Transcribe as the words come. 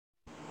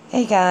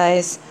Hey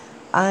guys,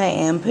 I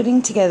am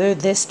putting together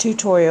this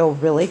tutorial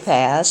really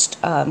fast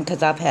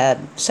because I've had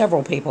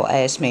several people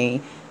ask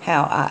me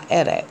how I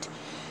edit.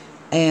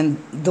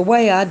 And the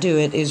way I do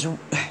it is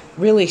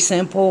really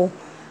simple.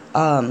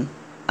 I'm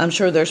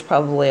sure there's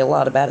probably a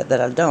lot about it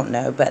that I don't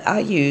know, but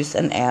I use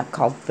an app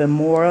called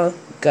Filmora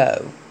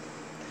Go.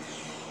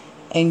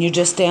 And you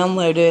just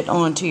download it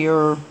onto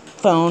your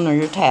phone or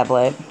your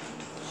tablet.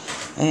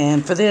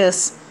 And for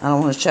this, I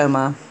don't want to show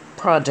my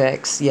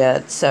projects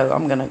yet, so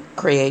I'm going to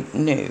create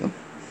new.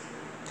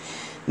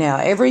 Now,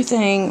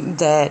 everything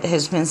that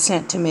has been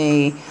sent to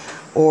me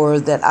or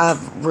that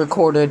I've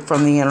recorded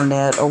from the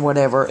internet or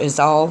whatever is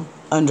all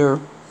under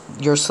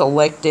your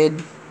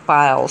selected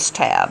files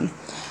tab.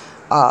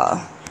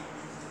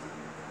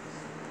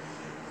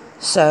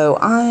 So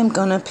I'm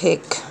going to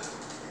pick,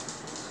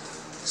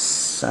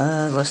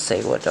 let's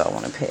see, what do I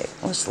want to pick?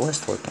 Let's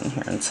look in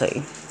here and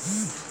see.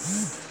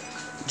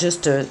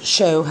 Just to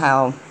show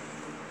how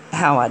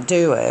I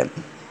do it.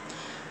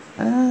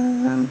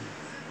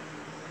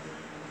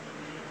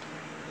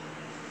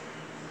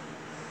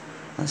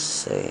 Let's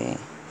see.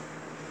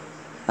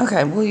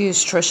 Okay, we'll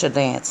use Trisha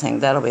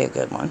Dancing. That'll be a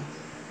good one.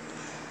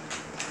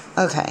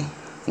 Okay,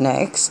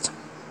 next.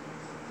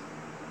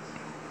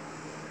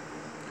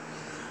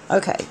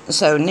 Okay,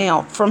 so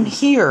now from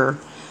here,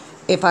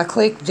 if I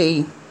click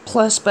the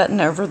plus button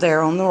over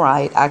there on the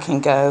right, I can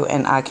go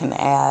and I can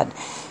add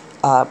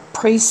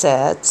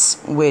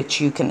presets,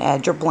 which you can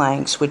add your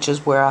blanks, which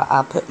is where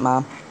I put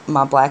my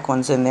black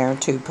ones in there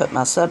to put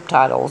my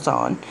subtitles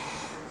on.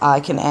 I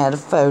can add a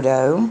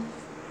photo.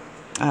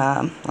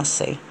 Let's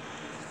see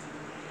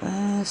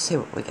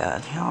what we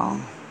got, y'all.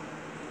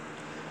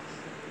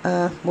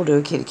 We'll do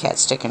a kitty cat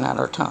sticking out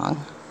her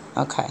tongue.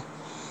 Okay.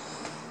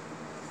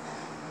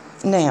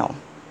 Now,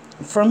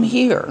 from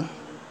here,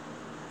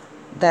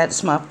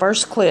 that's my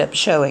first clip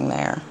showing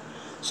there.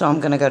 So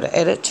I'm going to go to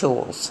Edit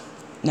Tools.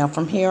 Now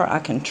from here, I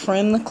can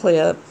trim the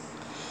clip.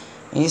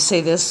 And you see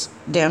this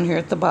down here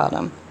at the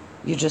bottom.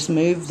 You just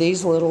move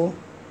these little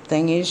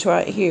thingies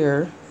right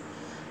here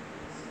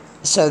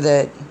so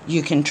that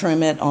you can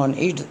trim it on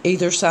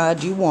either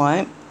side you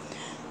want.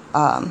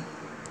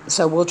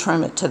 So we'll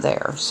trim it to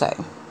there, say.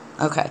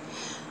 Okay.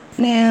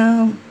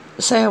 Now,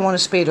 say I want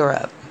to speed her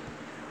up.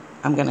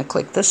 I'm going to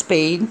click the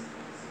speed.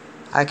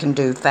 I can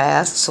do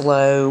fast,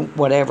 slow,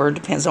 whatever.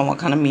 Depends on what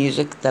kind of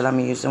music that I'm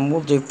using.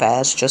 We'll do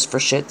fast just for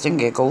shits and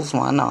giggles.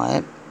 Why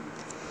not?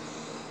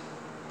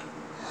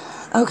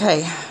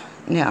 Okay.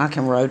 Now I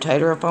can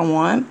rotate her if I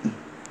want.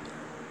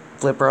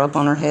 Flip her up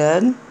on her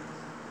head.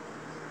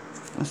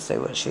 Let's see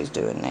what she's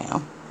doing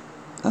now.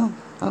 Oh,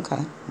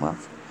 okay. Well,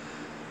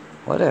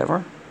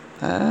 whatever.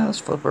 Let's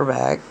flip her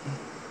back.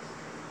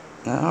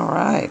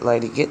 Alright,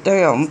 lady, get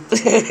down.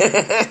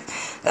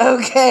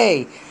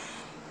 Okay.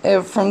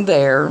 From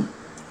there,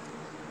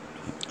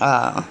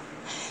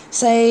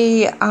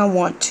 say I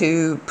want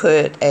to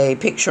put a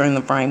picture in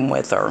the frame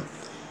with her.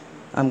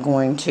 I'm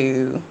going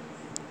to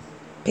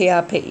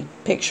PIP,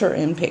 picture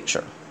in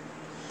picture.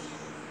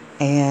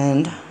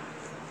 And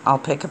I'll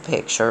pick a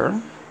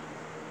picture.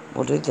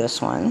 We'll do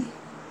this one.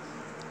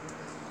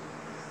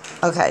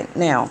 Okay,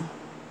 now,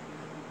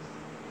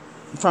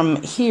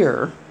 from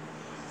here,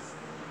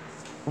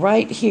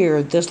 right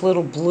here, this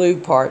little blue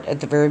part at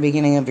the very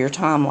beginning of your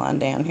timeline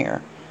down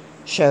here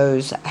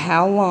shows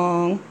how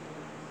long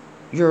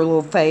your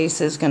little face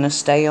is going to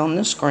stay on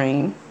the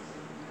screen.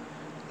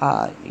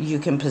 You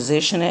can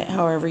position it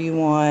however you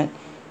want.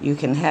 You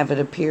can have it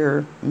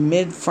appear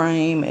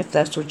mid-frame if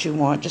that's what you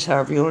want, just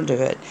however you want to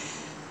do it.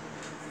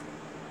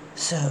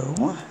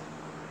 So,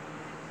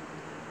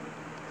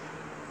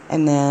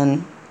 and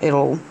then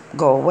it'll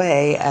go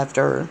away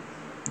after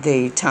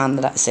the time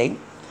that I see,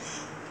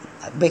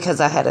 because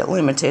I had it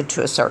limited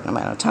to a certain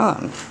amount of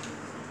time.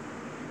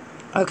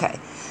 Okay,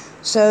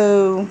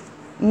 so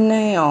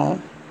now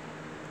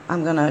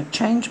I'm going to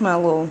change my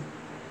little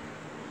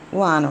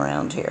line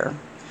around here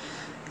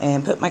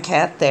and put my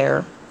cat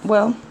there.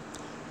 Well,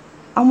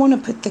 I want to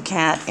put the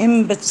cat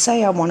in, but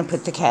say I want to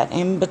put the cat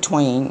in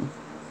between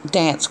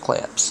dance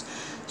clips.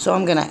 So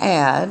I'm going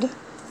to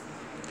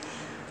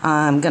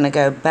I'm going to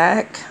go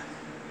back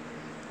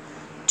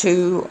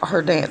to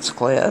her dance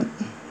clip.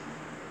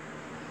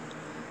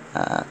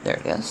 There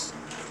it is.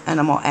 And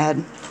I'm going to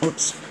add,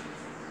 oops,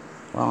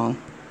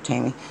 wrong,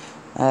 Tammy.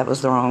 That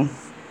was the wrong,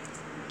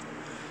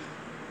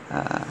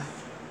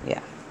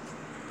 yeah.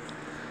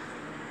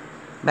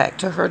 Back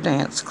to her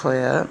dance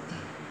clip.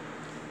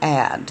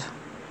 Add,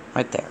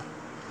 right there.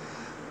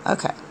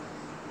 Okay.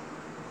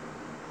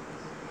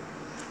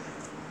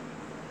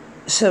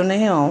 So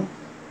now,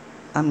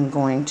 I'm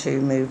going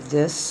to move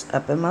this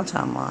up in my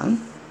timeline.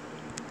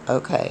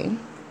 Okay.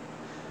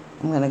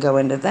 I'm going to go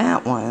into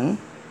that one.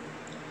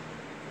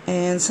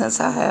 And since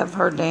I have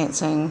her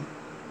dancing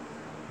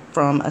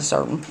from a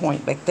certain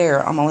point back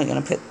there, I'm only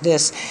going to put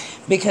this,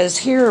 because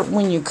here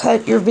when you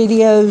cut your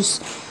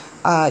videos,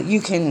 you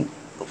can,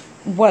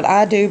 what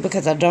I do,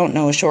 because I don't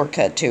know a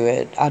shortcut to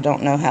it, I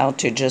don't know how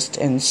to just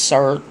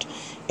insert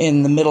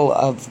in the middle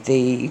of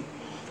the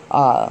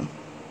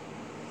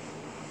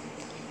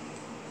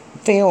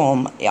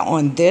film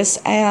on this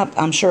app.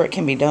 I'm sure it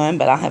can be done,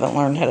 but I haven't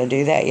learned how to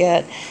do that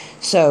yet.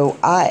 So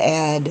I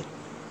add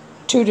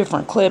 2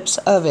 different clips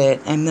of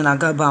it, and then I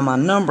go by my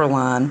number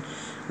line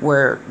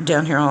where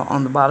down here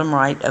on the bottom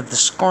right of the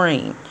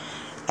screen,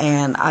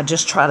 and I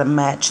just try to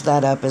match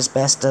that up as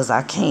best as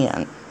I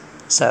can.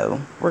 So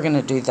we're going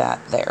to do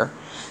that there.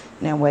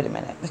 Now wait a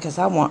minute, because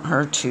I want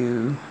her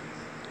to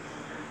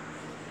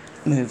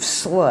move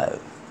slow,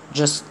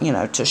 just,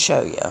 to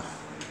show you.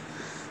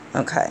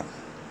 Okay.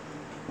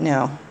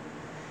 Now,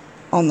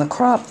 on the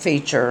crop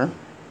feature,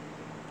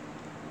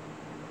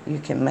 you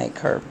can make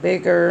her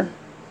bigger.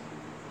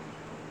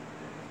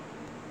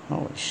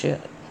 Holy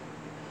shit.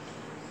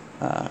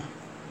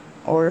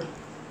 Or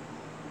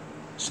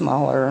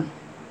smaller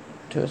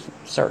to a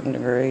certain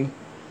degree.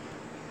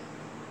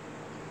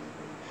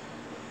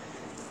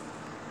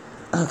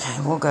 Okay,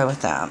 we'll go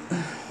with that.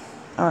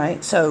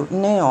 Alright, so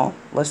now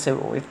let's see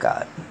what we've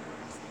got.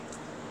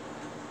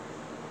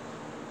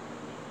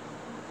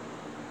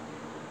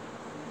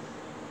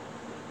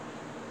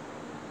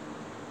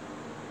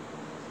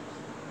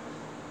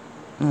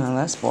 Oh,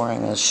 that's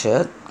boring as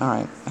shit.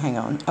 Alright, hang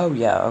on. Oh,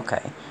 yeah,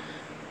 okay.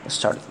 Let's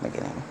start at the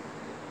beginning.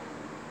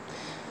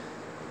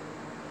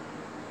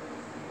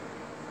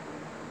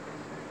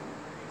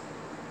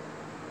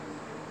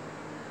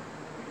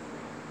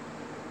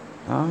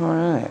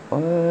 Alright,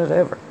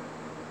 whatever.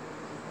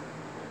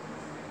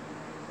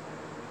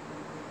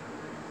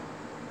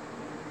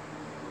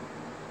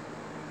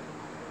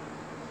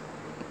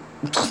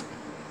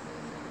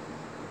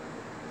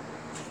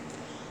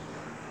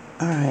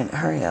 Alright,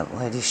 hurry up,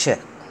 lady. Shit.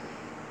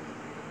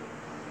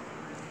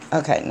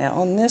 Okay, now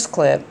on this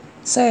clip,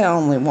 say I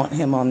only want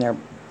him on there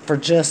for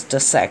just a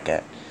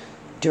second.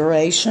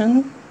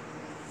 Duration.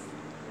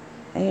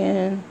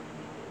 And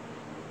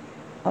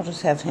I'll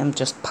just have him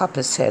just pop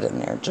his head in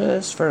there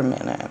just for a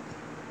minute.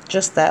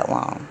 Just that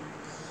long.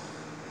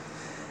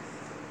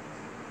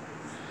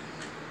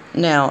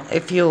 Now,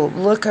 if you'll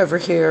look over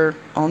here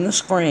on the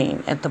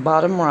screen at the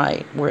bottom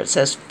right where it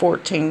says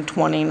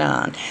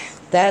 14:29,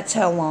 that's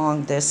how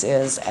long this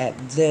is at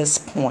this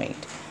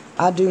point.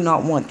 I do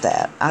not want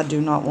that. I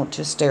do not want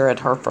to stare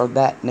at her for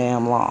that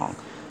damn long.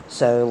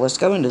 So let's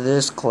go into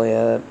this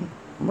clip.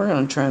 We're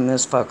going to trim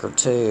this fucker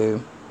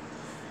too.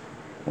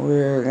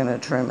 We're going to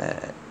trim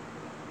it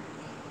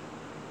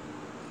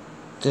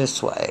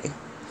this way.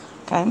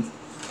 Okay?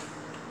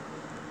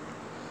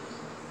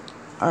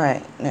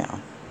 Alright,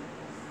 now.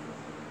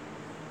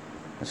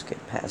 Let's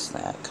get past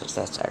that because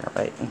that's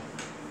aggravating.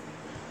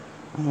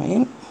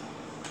 Alright.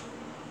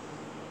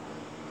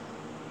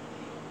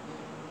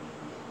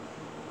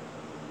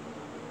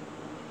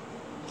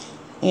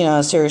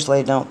 I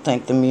seriously don't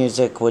think the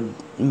music would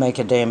make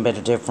a damn bit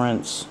of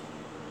difference.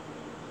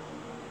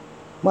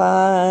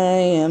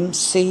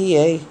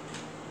 YMCA.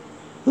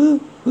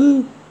 Woo,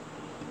 woo.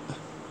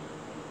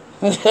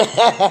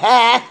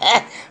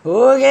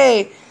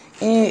 Okay.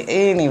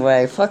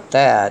 Anyway, fuck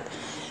that.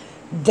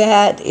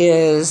 That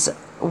is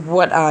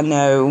what I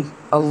know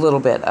a little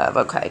bit of.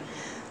 Okay.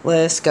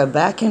 Let's go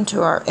back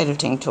into our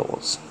editing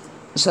tools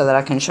so that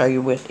I can show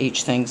you what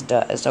each thing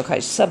does. Okay,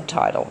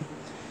 subtitle.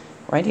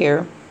 Right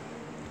here.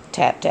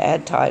 Tap to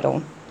add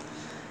title.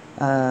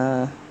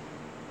 Let's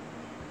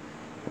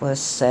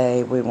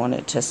say we want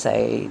it to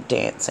say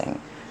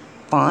dancing.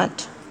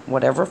 Font,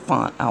 whatever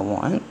font I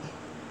want.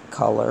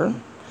 Color,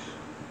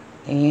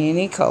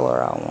 any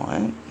color I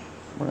want.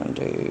 We're going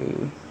to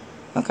do,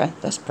 okay,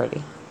 that's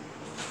pretty.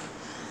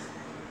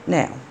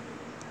 Now,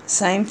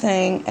 same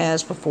thing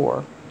as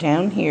before.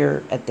 Down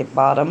here at the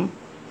bottom,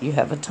 you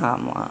have a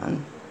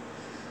timeline.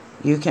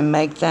 You can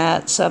make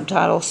that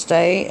subtitle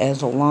stay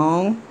as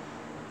long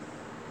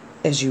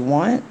as you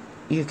want.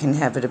 You can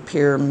have it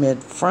appear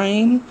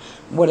mid-frame,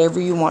 whatever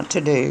you want to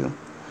do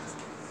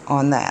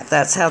on that.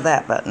 That's how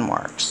that button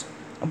works.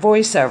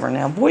 Voiceover.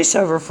 Now,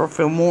 voiceover for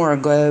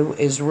Filmora Go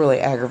is really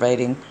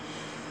aggravating.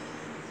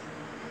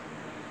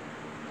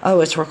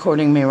 Oh, it's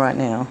recording me right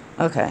now.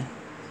 Okay.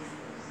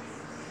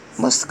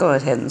 Let's go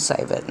ahead and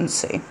save it and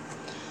see.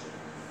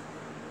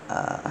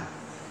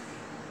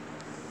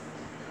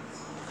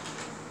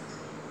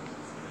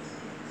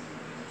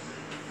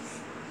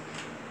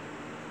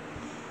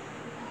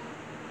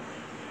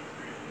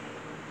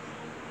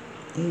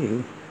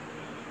 Ew.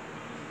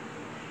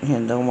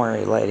 And don't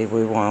worry, lady,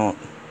 we won't.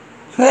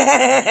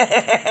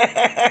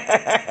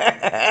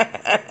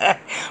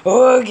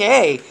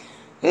 Okay.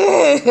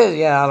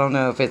 Yeah, I don't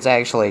know if it's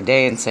actually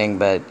dancing,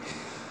 but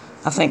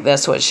I think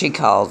that's what she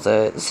calls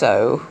it,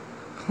 so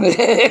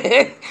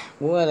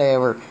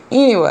whatever.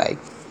 Anyway.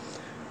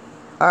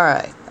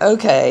 Alright,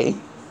 okay.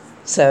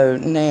 So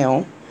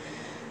now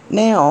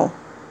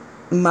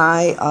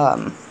my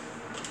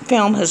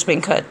film has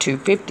been cut to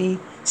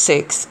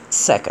 56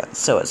 seconds,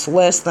 so it's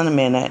less than a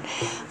minute.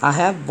 I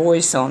have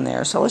voice on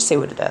there, so let's see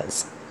what it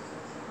does.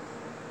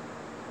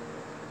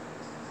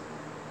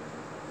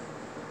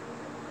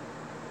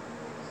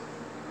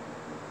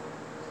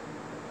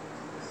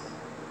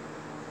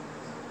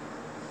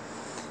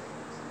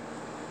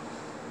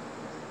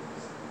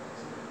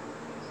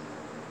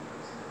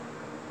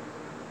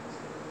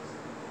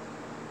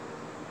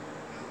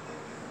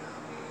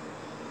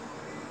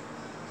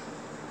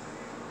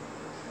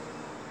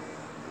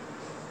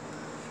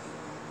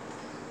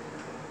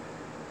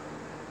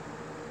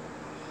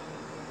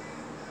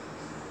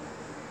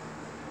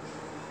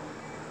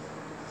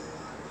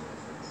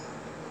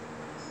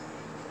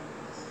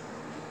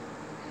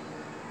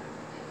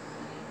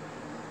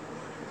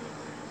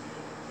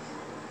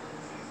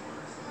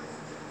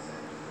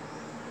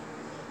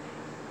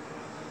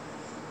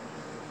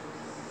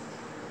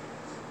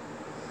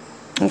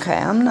 Okay,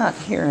 I'm not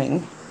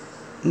hearing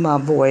my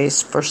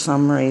voice for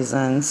some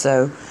reason,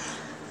 so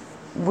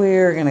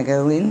we're going to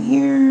go in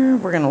here.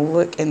 We're going to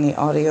look in the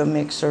audio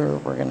mixer.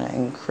 We're going to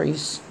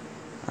increase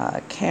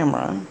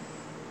camera.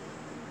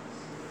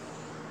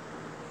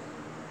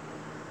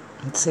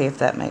 Let's see if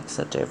that makes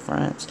a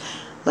difference.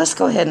 Let's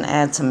go ahead and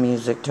add some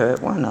music to it.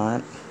 Why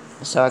not?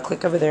 So I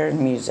click over there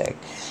in music.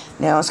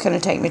 Now it's going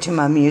to take me to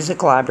my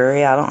music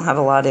library. I don't have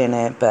a lot in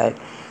it, but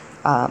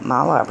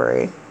my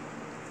library.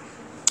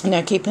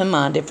 Now keep in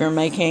mind, if you're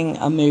making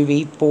a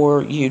movie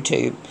for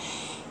YouTube,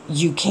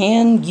 you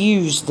can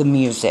use the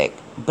music,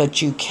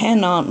 but you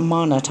cannot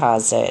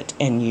monetize it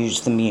and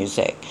use the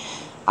music.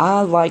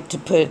 I like to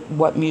put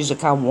what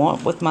music I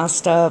want with my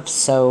stuff,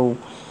 so,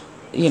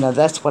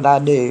 that's what I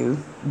do.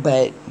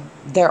 But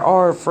there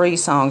are free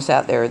songs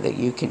out there that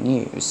you can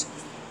use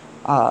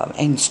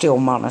and still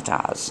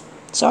monetize.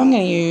 So I'm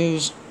going to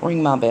use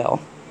Ring My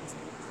Bell.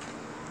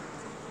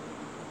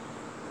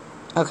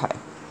 Okay.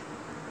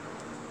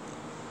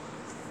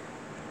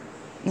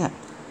 No.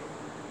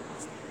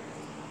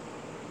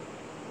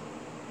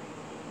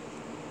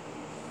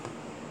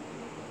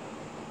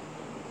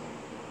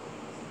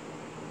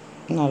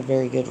 Not a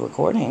very good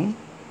recording.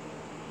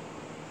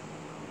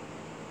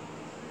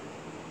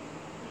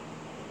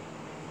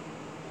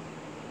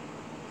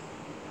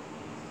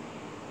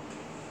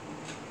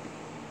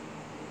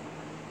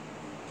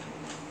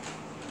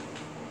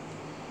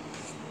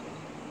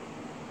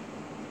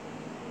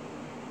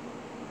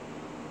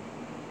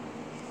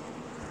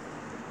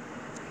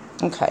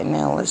 Okay,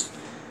 now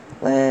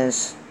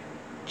let's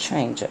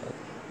change it.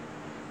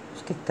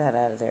 Let's get that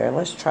out of there.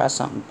 Let's try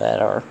something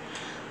better.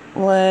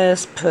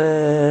 Let's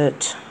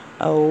put,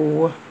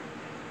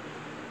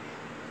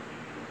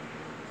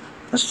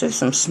 let's do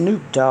some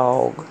Snoop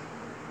Dogg.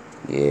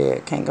 Yeah,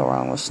 can't go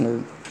wrong with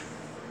Snoop.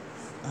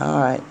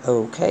 Alright,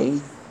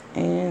 okay.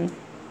 And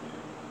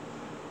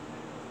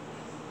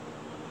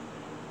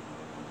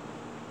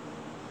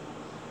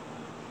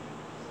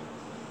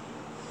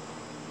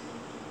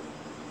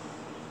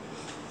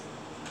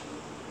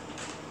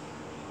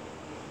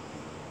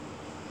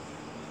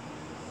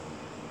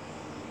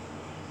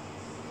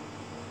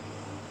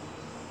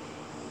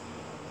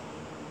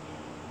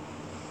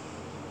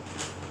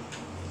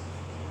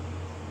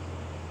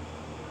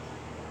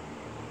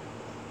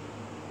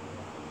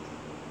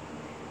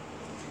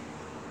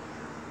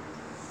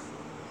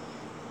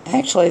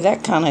actually,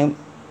 that kind of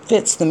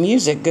fits the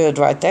music good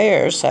right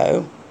there,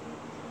 so.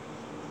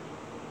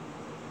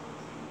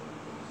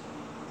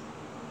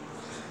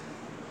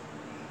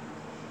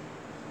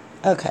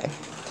 Okay.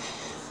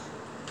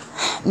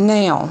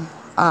 Now,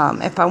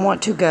 if I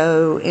want to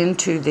go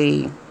into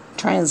the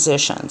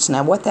transitions,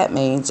 now what that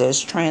means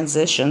is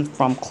transition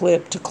from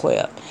clip to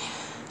clip.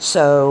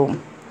 So,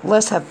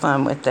 let's have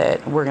fun with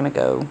that. We're going to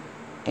go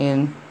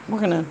and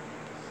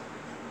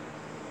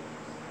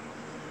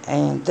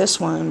and this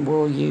one,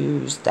 we'll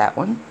use that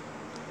one.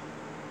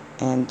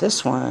 And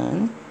this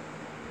one,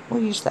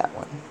 we'll use that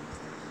one.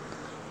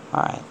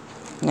 Alright,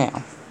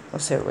 now,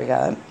 let's see what we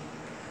got.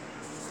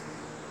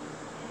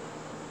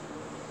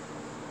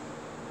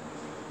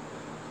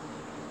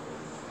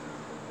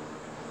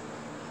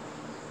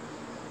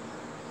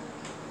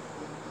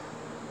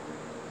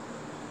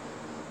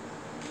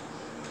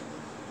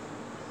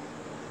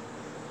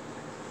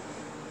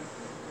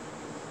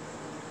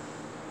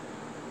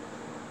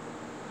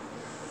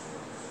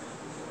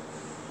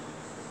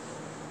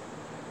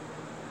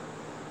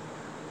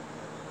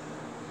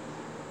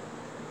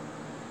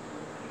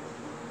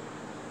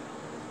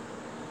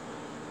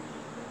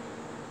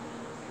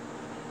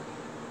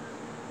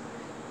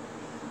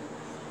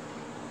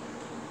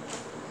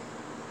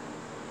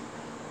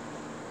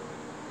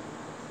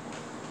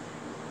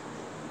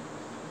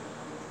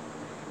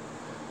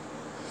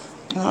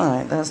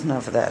 Alright, that's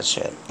enough of that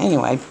shit.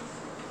 Anyway,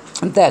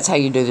 that's how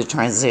you do the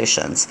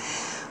transitions.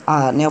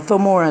 Now,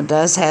 Filmora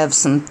does have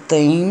some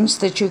themes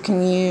that you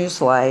can use,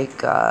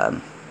 like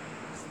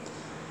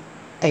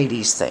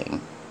 80s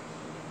theme.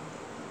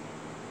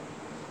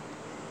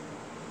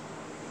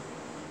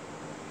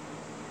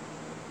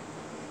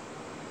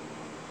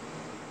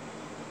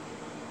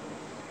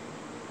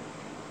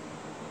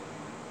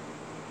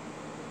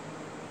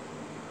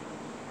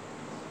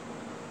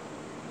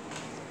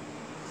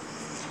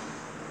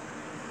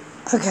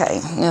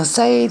 Okay, now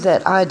say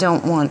that I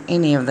don't want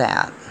any of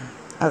that.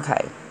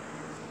 Okay,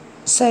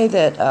 say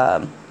that,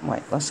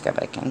 wait, let's go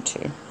back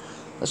into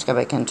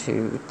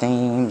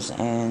themes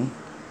and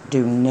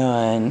do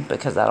none,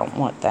 because I don't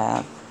want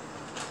that.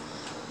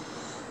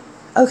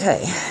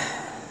 Okay,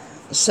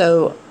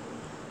 so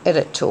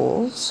edit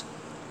tools,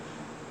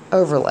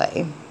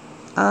 overlay.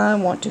 I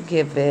want to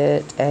give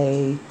it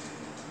a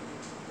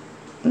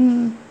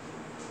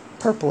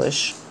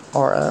purplish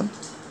aura.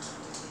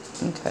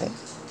 Okay.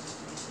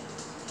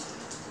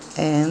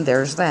 And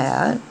there's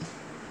that.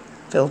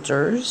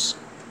 Filters.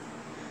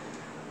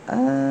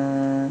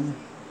 We'll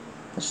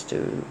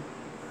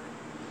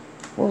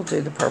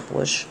do the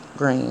purplish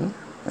green.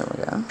 There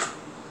we go.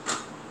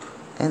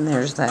 And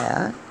there's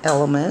that.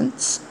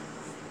 Elements.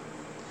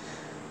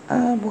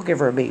 We'll give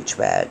her a beach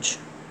badge.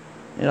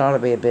 It ought to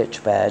be a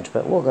bitch badge,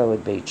 but we'll go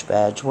with beach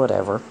badge,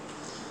 whatever.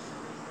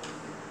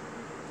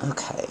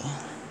 Okay,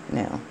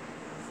 now.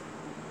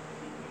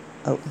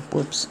 Oh,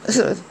 whoops.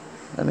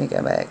 Let me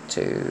go back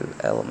to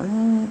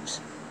elements.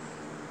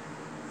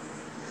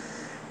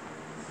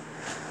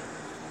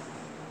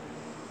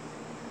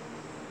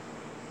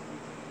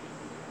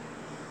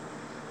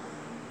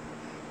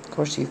 Of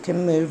course, you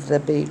can move the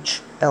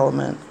beach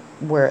element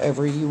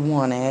wherever you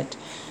want it.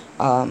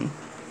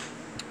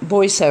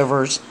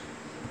 Voiceovers.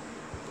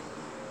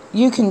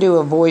 You can do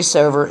a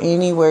voiceover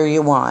anywhere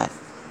you want.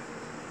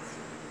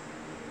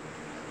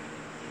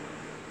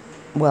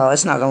 Well,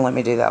 it's not going to let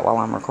me do that while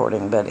I'm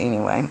recording, but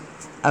anyway.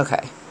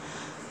 Okay.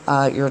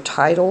 Your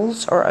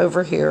titles are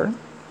over here.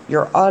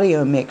 Your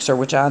audio mixer,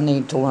 which I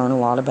need to learn a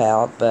lot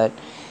about, but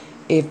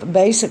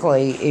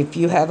if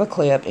you have a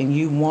clip and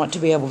you want to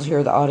be able to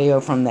hear the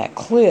audio from that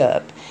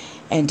clip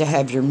and to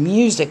have your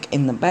music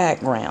in the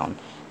background,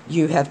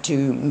 you have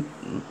to,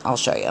 I'll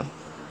show you.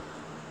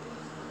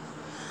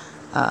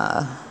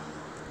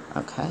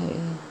 Okay.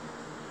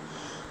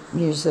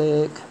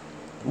 Music.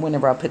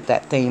 Whenever I put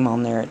that theme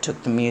on there, it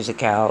took the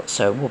music out,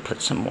 so we'll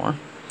put some more.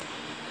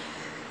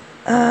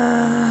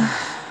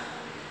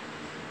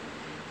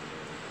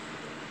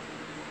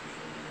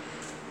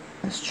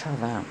 Let's try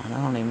that one.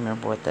 I don't even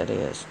remember what that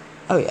is.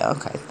 Oh yeah,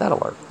 okay, that'll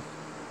work.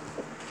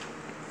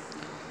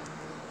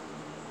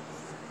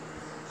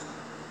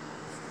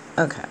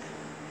 Okay.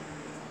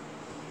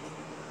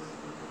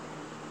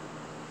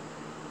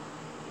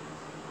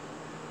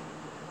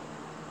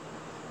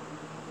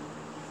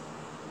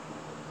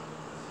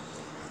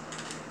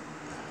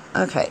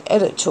 Okay,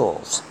 edit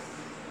tools.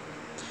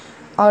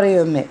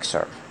 Audio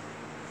mixer.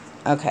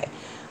 Okay,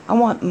 I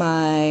want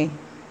my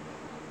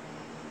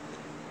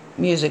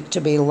music to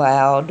be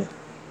loud,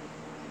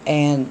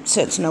 and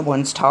since no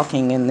one's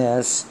talking in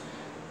this,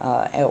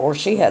 or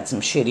she had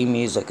some shitty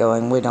music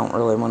going, we don't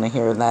really want to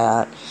hear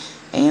that.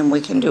 And we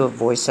can do a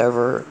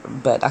voiceover,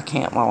 but I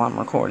can't while I'm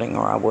recording,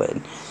 or I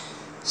would.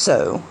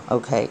 So,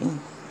 okay,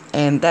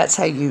 and that's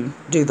how you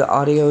do the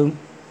audio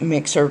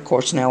mixer. Of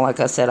course, now,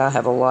 like I said, I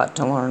have a lot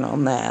to learn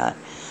on that.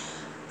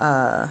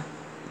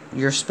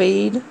 Your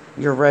speed,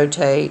 your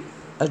rotate,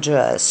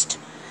 adjust.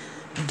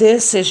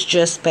 This is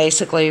just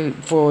basically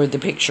for the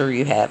picture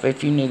you have.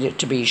 If you need it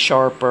to be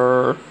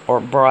sharper or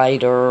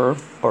brighter,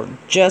 or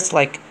just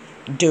like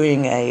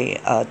doing a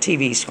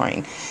TV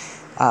screen,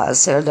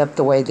 set it up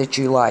the way that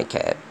you like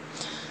it.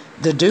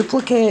 The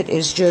duplicate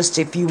is just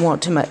if you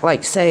want to make,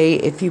 like, say,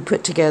 if you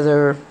put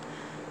together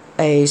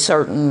a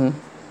certain,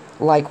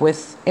 like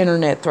with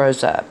Internet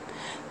Throws Up,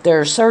 there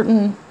are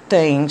certain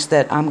things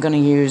that I'm going to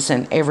use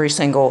in every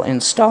single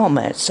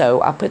installment,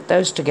 so I put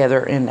those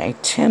together in a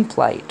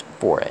template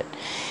for it.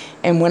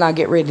 And when I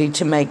get ready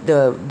to make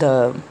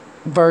the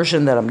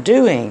version that I'm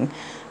doing,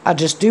 I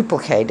just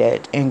duplicate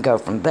it and go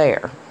from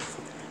there.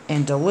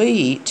 And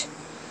delete,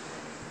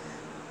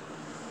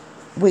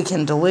 we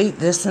can delete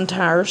this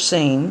entire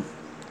scene,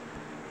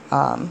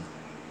 and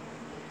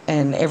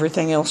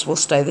everything else will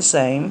stay the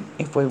same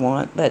if we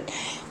want. But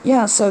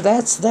yeah, so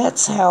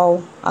that's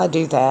how I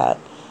do that.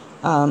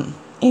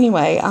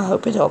 Anyway, I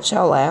hope it helps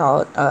y'all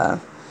out.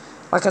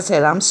 Like I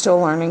said, I'm still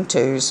learning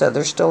too, so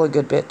there's still a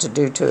good bit to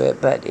do to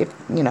it. But if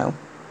Filmora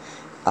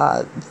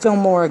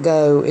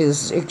Go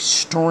is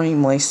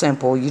extremely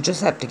simple. You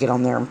just have to get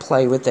on there and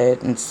play with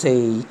it and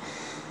see.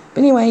 But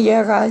anyway,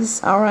 yeah,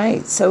 guys. All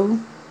right. So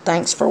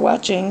thanks for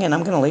watching, and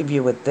I'm going to leave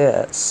you with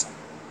this.